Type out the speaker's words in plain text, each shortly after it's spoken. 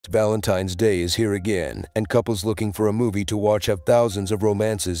Valentine's Day is here again, and couples looking for a movie to watch have thousands of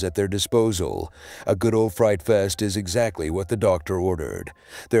romances at their disposal. A good old fright fest is exactly what the doctor ordered.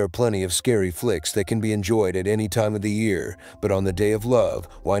 There are plenty of scary flicks that can be enjoyed at any time of the year, but on the day of love,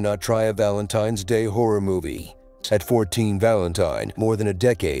 why not try a Valentine's Day horror movie? At 14, Valentine, more than a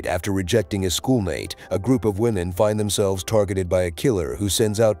decade after rejecting a schoolmate, a group of women find themselves targeted by a killer who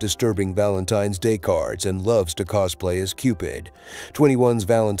sends out disturbing Valentine's Day cards and loves to cosplay as Cupid. 21's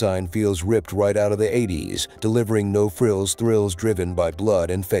Valentine feels ripped right out of the 80s, delivering no-frills thrills driven by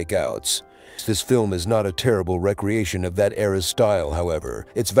blood and fake-outs. This film is not a terrible recreation of that era's style, however.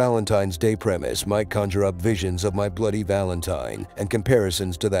 Its Valentine's Day premise might conjure up visions of My Bloody Valentine, and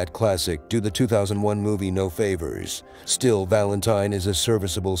comparisons to that classic do the 2001 movie no favors. Still, Valentine is a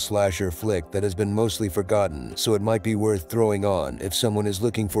serviceable slasher flick that has been mostly forgotten, so it might be worth throwing on if someone is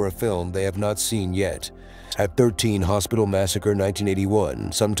looking for a film they have not seen yet. At 13, Hospital Massacre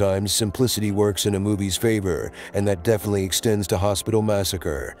 1981. Sometimes simplicity works in a movie's favor, and that definitely extends to Hospital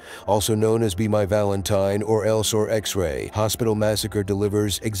Massacre. Also known as Be My Valentine or Else or X-Ray, Hospital Massacre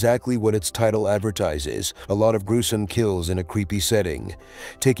delivers exactly what its title advertises, a lot of gruesome kills in a creepy setting.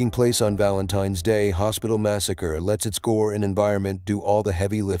 Taking place on Valentine's Day, Hospital Massacre lets its gore and environment do all the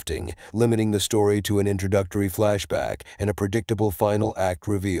heavy lifting, limiting the story to an introductory flashback and a predictable final act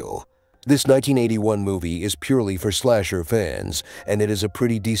reveal. This 1981 movie is purely for slasher fans, and it is a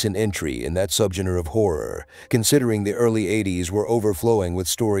pretty decent entry in that subgenre of horror, considering the early 80s were overflowing with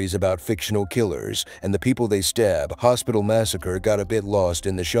stories about fictional killers and the people they stab. Hospital Massacre got a bit lost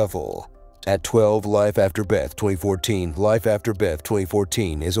in the shuffle. At 12, Life After Beth 2014. Life After Beth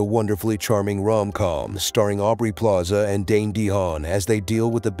 2014 is a wonderfully charming rom-com starring Aubrey Plaza and Dane DeHaan as they deal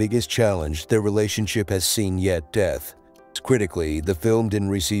with the biggest challenge their relationship has seen yet: death. Critically, the film didn't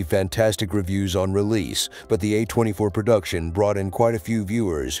receive fantastic reviews on release, but the A24 production brought in quite a few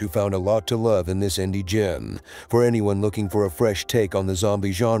viewers who found a lot to love in this indie gem. For anyone looking for a fresh take on the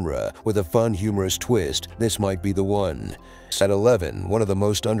zombie genre with a fun, humorous twist, this might be the one. At 11, one of the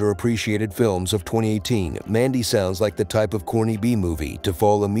most underappreciated films of 2018, Mandy sounds like the type of corny B-movie to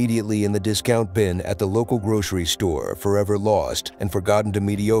fall immediately in the discount bin at the local grocery store, forever lost and forgotten to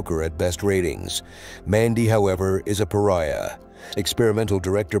mediocre at best ratings. Mandy, however, is a pariah. Experimental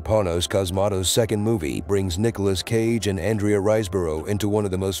director Panos Cosmatos' second movie brings Nicolas Cage and Andrea Riseborough into one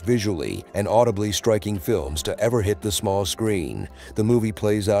of the most visually and audibly striking films to ever hit the small screen. The movie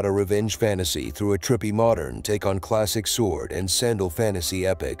plays out a revenge fantasy through a trippy modern take on classic sword and sandal fantasy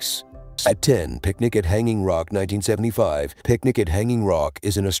epics. At 10, Picnic at Hanging Rock 1975. Picnic at Hanging Rock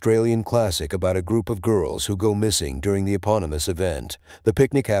is an Australian classic about a group of girls who go missing during the eponymous event. The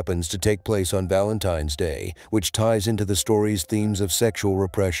picnic happens to take place on Valentine's Day, which ties into the story's themes of sexual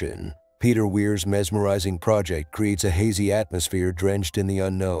repression. Peter Weir's mesmerizing project creates a hazy atmosphere drenched in the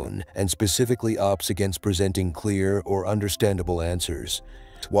unknown, and specifically opts against presenting clear or understandable answers.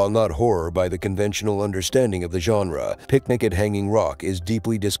 While not horror by the conventional understanding of the genre, Picnic at Hanging Rock is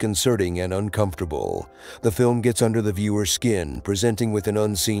deeply disconcerting and uncomfortable. The film gets under the viewer's skin, presenting with an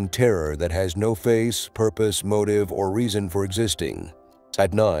unseen terror that has no face, purpose, motive, or reason for existing.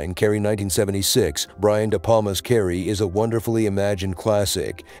 At 9, Carrie 1976. Brian De Palma's Carrie is a wonderfully imagined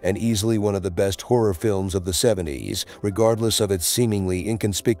classic and easily one of the best horror films of the 70s, regardless of its seemingly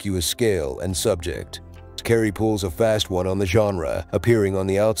inconspicuous scale and subject. Carrie pulls a fast one on the genre, appearing on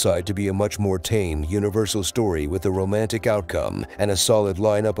the outside to be a much more tame, universal story with a romantic outcome and a solid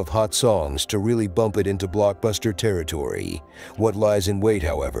lineup of hot songs to really bump it into blockbuster territory. What lies in wait,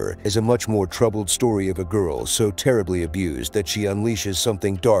 however, is a much more troubled story of a girl so terribly abused that she unleashes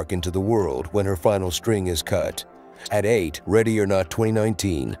something dark into the world when her final string is cut. At 8, Ready or Not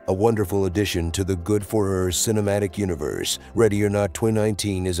 2019, a wonderful addition to the Good for Her cinematic universe. Ready or Not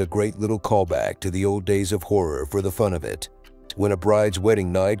 2019 is a great little callback to the old days of horror for the fun of it. When a bride's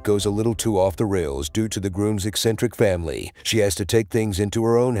wedding night goes a little too off the rails due to the groom's eccentric family, she has to take things into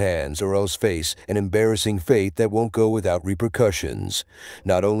her own hands or else face an embarrassing fate that won't go without repercussions.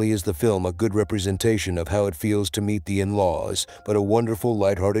 Not only is the film a good representation of how it feels to meet the in-laws, but a wonderful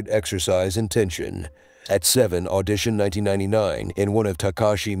lighthearted exercise in tension. At 7, Audition 1999. In one of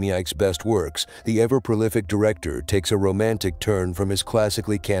Takashi Miike's best works, the ever-prolific director takes a romantic turn from his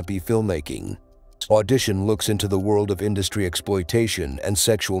classically campy filmmaking. Audition looks into the world of industry exploitation and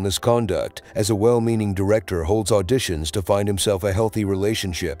sexual misconduct as a well-meaning director holds auditions to find himself a healthy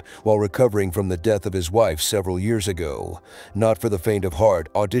relationship while recovering from the death of his wife several years ago. Not for the faint of heart,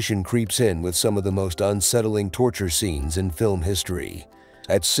 Audition creeps in with some of the most unsettling torture scenes in film history.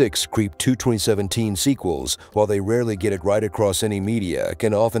 At 6, Creep 2 2017 sequels, while they rarely get it right across any media,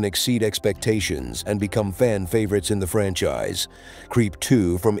 can often exceed expectations and become fan favorites in the franchise. Creep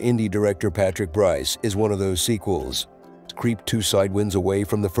 2 from indie director Patrick Brice is one of those sequels. Creep 2 sidewinds away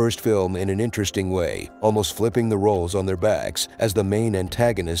from the first film in an interesting way, almost flipping the roles on their backs, as the main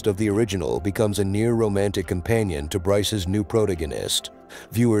antagonist of the original becomes a near-romantic companion to Bryce's new protagonist.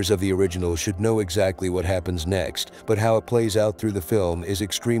 Viewers of the original should know exactly what happens next, but how it plays out through the film is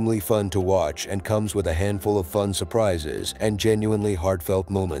extremely fun to watch and comes with a handful of fun surprises and genuinely heartfelt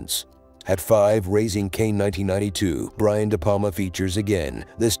moments. At 5, Raising Cain 1992, Brian De Palma features again,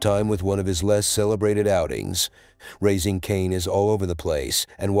 this time with one of his less celebrated outings. Raising Cain is all over the place,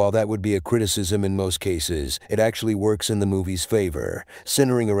 and while that would be a criticism in most cases, it actually works in the movie's favor.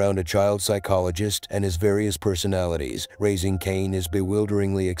 Centering around a child psychologist and his various personalities, Raising Cain is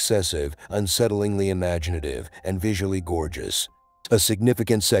bewilderingly excessive, unsettlingly imaginative, and visually gorgeous. A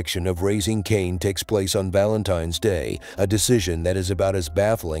significant section of Raising Cain takes place on Valentine's Day, a decision that is about as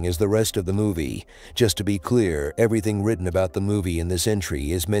baffling as the rest of the movie. Just to be clear, everything written about the movie in this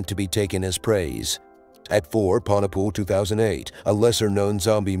entry is meant to be taken as praise. At 4, Pontypool 2008, a lesser-known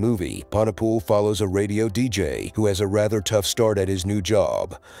zombie movie, Pontypool follows a radio DJ who has a rather tough start at his new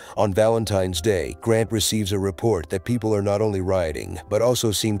job. On Valentine's Day, Grant receives a report that people are not only rioting, but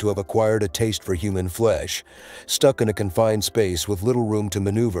also seem to have acquired a taste for human flesh. Stuck in a confined space with little room to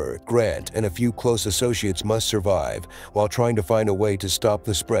maneuver, Grant and a few close associates must survive while trying to find a way to stop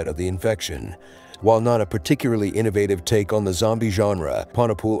the spread of the infection. While not a particularly innovative take on the zombie genre,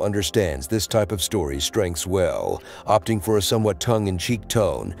 Pontypool understands this type of story's strengths well. Opting for a somewhat tongue-in-cheek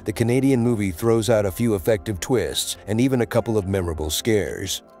tone, the Canadian movie throws out a few effective twists and even a couple of memorable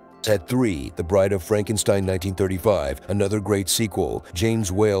scares. At 3, The Bride of Frankenstein 1935, another great sequel,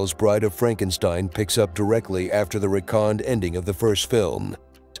 James Whale's Bride of Frankenstein picks up directly after the retconned ending of the first film.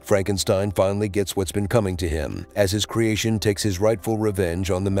 Frankenstein finally gets what's been coming to him, as his creation takes his rightful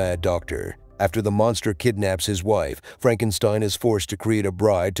revenge on the Mad Doctor. After the monster kidnaps his wife, Frankenstein is forced to create a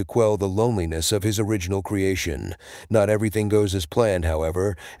bride to quell the loneliness of his original creation. Not everything goes as planned,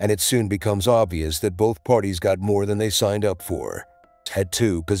 however, and it soon becomes obvious that both parties got more than they signed up for. At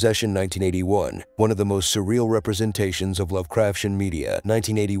 2, Possession 1981, one of the most surreal representations of Lovecraftian media,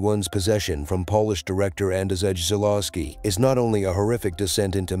 1981's Possession from Polish director Andrzej Zulawski is not only a horrific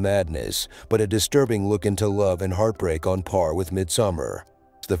descent into madness, but a disturbing look into love and heartbreak on par with Midsommar.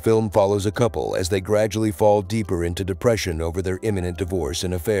 The film follows a couple as they gradually fall deeper into depression over their imminent divorce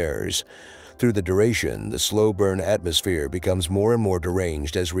and affairs. Through the duration, the slow-burn atmosphere becomes more and more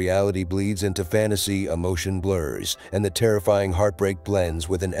deranged as reality bleeds into fantasy, emotion blurs, and the terrifying heartbreak blends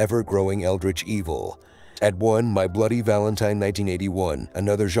with an ever-growing eldritch evil. At 1, My Bloody Valentine 1981,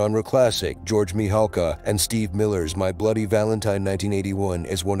 another genre classic, George Mihalka and Steve Miller's My Bloody Valentine 1981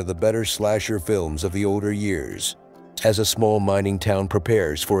 is one of the better slasher films of the older years. As a small mining town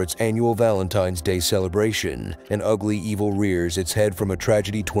prepares for its annual Valentine's Day celebration, an ugly evil rears its head from a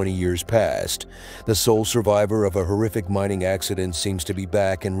tragedy 20 years past. The sole survivor of a horrific mining accident seems to be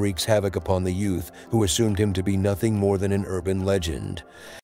back and wreaks havoc upon the youth who assumed him to be nothing more than an urban legend.